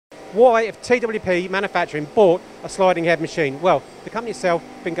Why have TWP Manufacturing bought a sliding head machine? Well, the company itself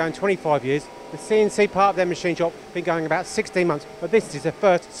has been going 25 years. The CNC part of their machine shop has been going about 16 months, but this is their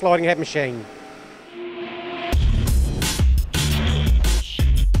first sliding head machine.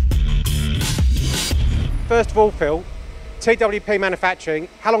 First of all, Phil, TWP Manufacturing,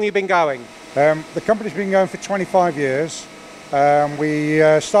 how long have you been going? The company's been going for 25 years. We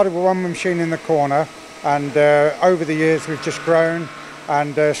started with one machine in the corner, and over the years we've just grown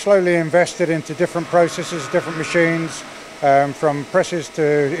and slowly invested into different processes, different machines, from presses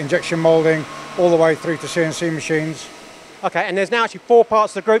to injection moulding, all the way through to CNC machines. Okay, and there's now actually 4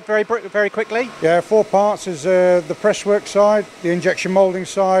 parts of the group very quickly? Yeah, 4 parts is the presswork side, the injection moulding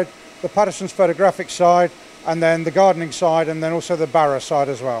side, the Patterson's photographic side, and then the gardening side, and then also the Barra side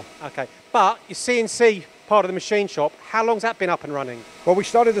as well. Okay, but your CNC part of the machine shop, how long's that been up and running? Well, we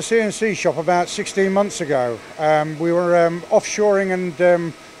started the CNC shop about 16 months ago. We were offshoring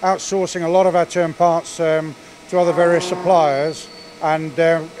and outsourcing a lot of our turn parts to other various suppliers, and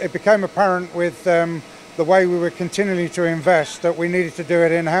it became apparent with the way we were continuing to invest that we needed to do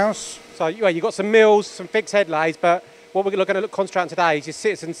it in-house. So you've got some mills, some fixed head lathes, but what we're going to concentrate on today is your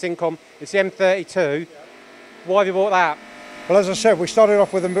Citizen Cincom, it's the M32. Why have you bought that? Well, as I said, we started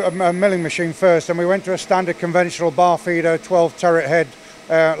off with a milling machine first, and we went to a standard conventional bar feeder 12 turret head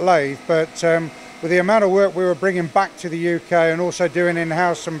lathe, but with the amount of work we were bringing back to the UK and also doing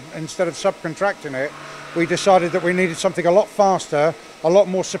in-house instead of subcontracting it, we decided that we needed something a lot faster, a lot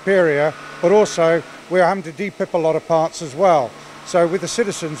more superior, but also we were having to de-pip a lot of parts as well. So with the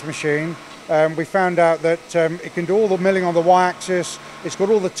Citizens machine, we found out that it can do all the milling on the Y-axis, it's got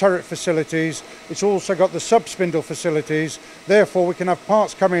all the turret facilities, it's also got the sub-spindle facilities, therefore we can have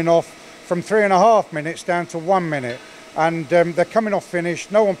parts coming off from 3.5 minutes down to 1 minute. And they're coming off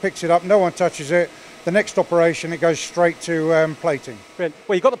finished, no one picks it up, no one touches it. The next operation, it goes straight to plating. Brilliant.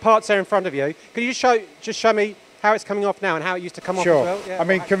 Well, you've got the parts there in front of you. Can you just show me how it's coming off now and how it used to come off as well? Sure. I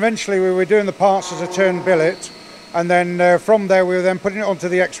mean, conventionally we were doing the parts as a turn billet, and then from there we were then putting it onto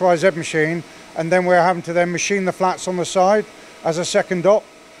the XYZ machine, and then we were having to then machine the flats on the side as a second op.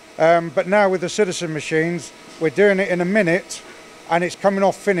 But now with the Citizen machines, we're doing it in a minute, and it's coming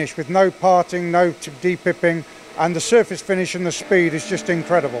off finished with no parting, no de-pipping, and the surface finish and the speed is just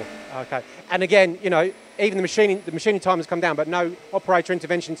incredible. Okay, and again, you know, even the machining time has come down, but no operator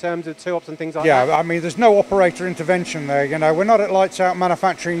intervention in terms of 2-ops and things like that? Yeah, I mean, there's no operator intervention there, you know. We're not at lights out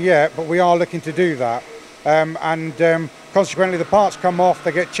manufacturing yet, but we are looking to do that. Consequently, the parts come off,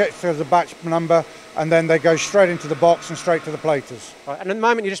 they get checked through the batch number, and then they go straight into the box and straight to the platers. Right, and at the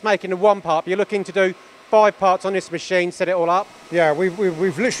moment you're just making the 1 part, but you're looking to do 5 parts on this machine, set it all up? Yeah, we've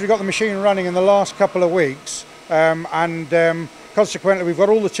literally got the machine running in the last couple of weeks, consequently we've got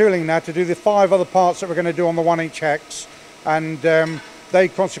all the tooling now to do the 5 other parts that we're going to do on the 1-inch hex, and they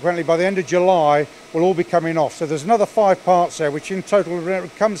consequently by the end of July will all be coming off. So there's another 5 parts there, which in total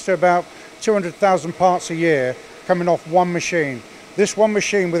comes to about 200,000 parts a year coming off one machine. This one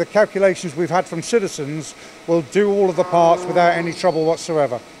machine, with the calculations we've had from Citizens, will do all of the parts without any trouble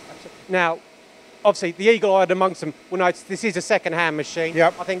whatsoever. Now, obviously, the eagle-eyed amongst them will notice this is a second-hand machine.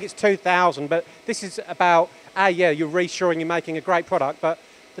 Yep. I think it's 2000, but this is about, yeah, you're reassuring you're making a great product, but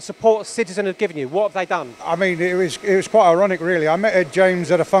the support Citizen have given you, what have they done? I mean, it was quite ironic, really. I met Ed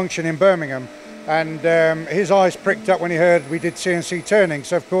James at a function in Birmingham, and his eyes pricked up when he heard we did CNC turning.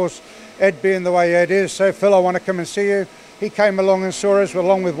 So, of course, Ed being the way Ed is, so Phil, I want to come and see you. He came along and saw us,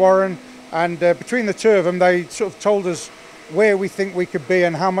 along with Warren, and between the two of them, they sort of told us where we think we could be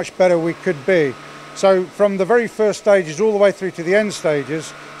and how much better we could be. So from the very first stages all the way through to the end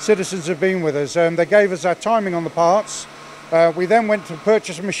stages, Citizens have been with us. They gave us our timing on the parts. We then went to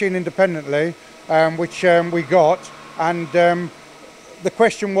purchase a machine independently, which we got, and the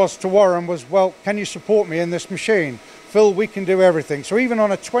question was to Warren was, well, can you support me in this machine? Phil, we can do everything. So even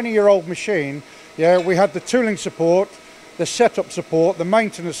on a 20-year-old machine, yeah, we had the tooling support, the setup support, the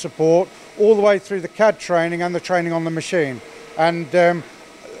maintenance support, all the way through the CAD training and the training on the machine. And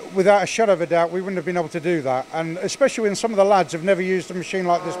without a shadow of a doubt, we wouldn't have been able to do that. And especially when some of the lads have never used a machine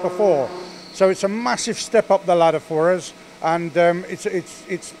like this before. So it's a massive step up the ladder for us, and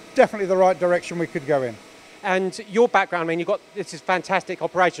it's definitely the right direction we could go in. And your background, I mean, this is fantastic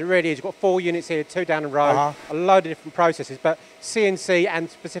operation, it really is. You've got 4 units here, 2 down the road, a load of different processes, but CNC and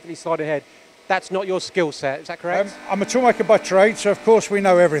specifically sliding head, that's not your skill set, is that correct? I'm a toolmaker by trade, so of course we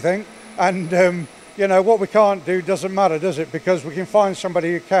know everything, and you know, what we can't do doesn't matter, does it? Because we can find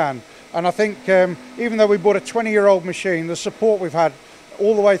somebody who can. And I think even though we bought a 20-year-old machine, the support we've had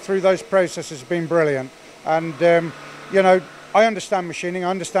all the way through those processes has been brilliant. And you know, I understand machining,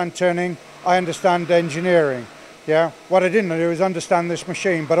 I understand turning, I understand engineering. Yeah, what I didn't do is understand this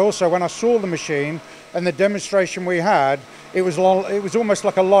machine, but also when I saw the machine and the demonstration we had, it was almost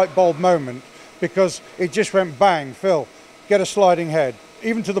like a light bulb moment, because it just went bang, Phil, get a sliding head.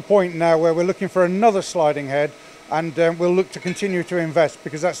 Even to the point now where we're looking for another sliding head, and we'll look to continue to invest,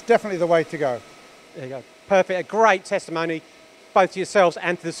 because that's definitely the way to go. There you go. Perfect. A great testimony, both to yourselves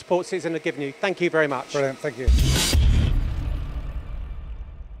and to the support Citizen have given you. Thank you very much. Brilliant. Thank you.